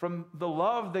us from the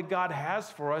love that God has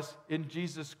for us in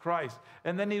Jesus Christ.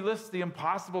 And then he lists the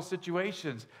impossible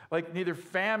situations, like neither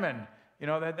famine,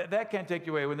 that can't take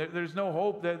you away. When there's no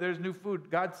hope, there's no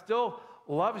food, God still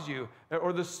loves you.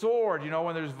 Or the sword,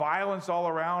 when there's violence all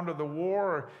around, or the war,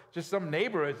 or just some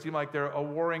neighborhood seem like they're a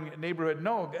warring neighborhood.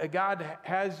 No, God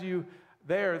has you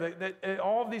there.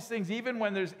 All of these things, even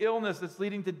when there's illness that's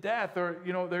leading to death, or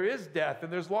there is death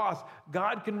and there's loss,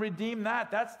 God can redeem that.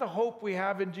 That's the hope we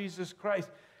have in Jesus Christ.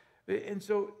 And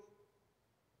so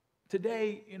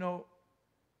today,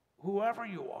 whoever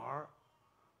you are,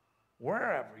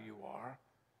 wherever you are,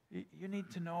 you need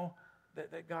to know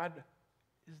that God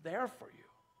is there for you.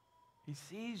 He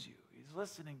sees you. He's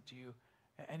listening to you.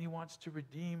 And he wants to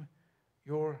redeem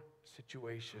your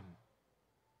situation.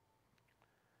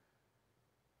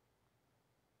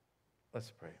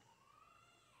 Let's pray.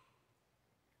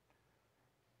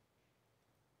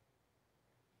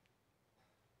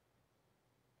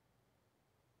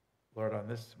 Lord, on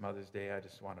this Mother's Day, I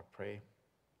just want to pray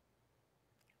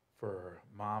for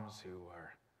moms who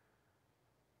are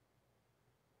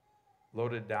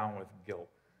loaded down with guilt.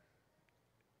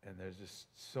 And there's just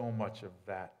so much of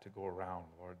that to go around,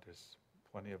 Lord. There's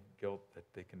plenty of guilt that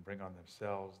they can bring on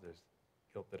themselves. There's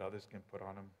guilt that others can put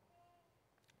on them.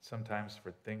 Sometimes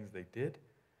for things they did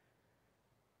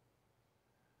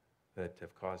that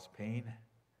have caused pain.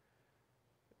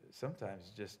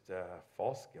 Sometimes just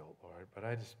false guilt, Lord. But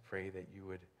I just pray that you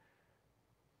would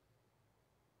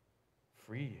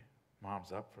free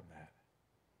moms up from that.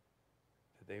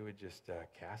 That they would just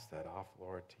cast that off,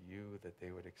 Lord, to you. That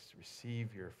they would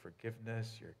receive your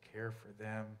forgiveness, your care for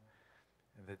them.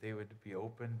 And that they would be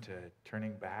open to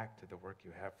turning back to the work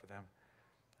you have for them.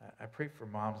 I pray for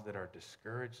moms that are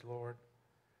discouraged, Lord.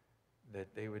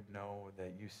 That they would know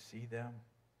that you see them.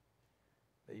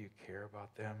 That you care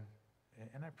about them.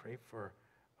 And I pray for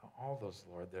all those,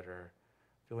 Lord, that are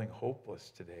feeling hopeless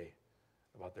today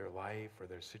about their life or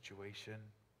their situation,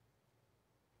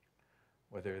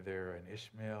 whether they're an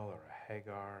Ishmael or a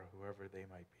Hagar, whoever they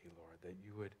might be, Lord, that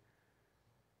you would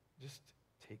just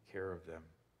take care of them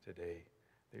today,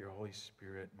 that your Holy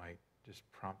Spirit might just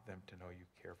prompt them to know you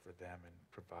care for them and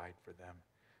provide for them,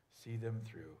 see them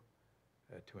through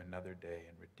to another day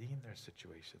and redeem their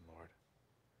situation, Lord.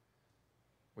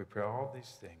 We pray all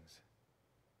these things.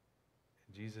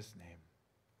 In Jesus' name,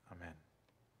 amen.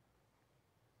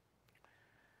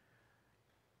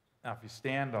 Now, if you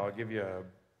stand, I'll give you a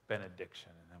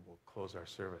benediction, and then we'll close our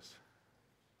service.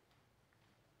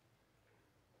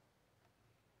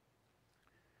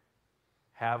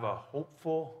 Have a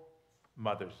hopeful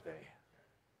Mother's Day.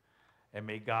 And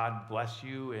may God bless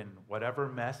you in whatever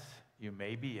mess you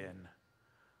may be in,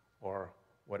 or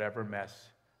whatever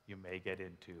mess you may get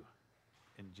into.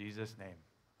 In Jesus' name,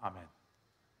 amen.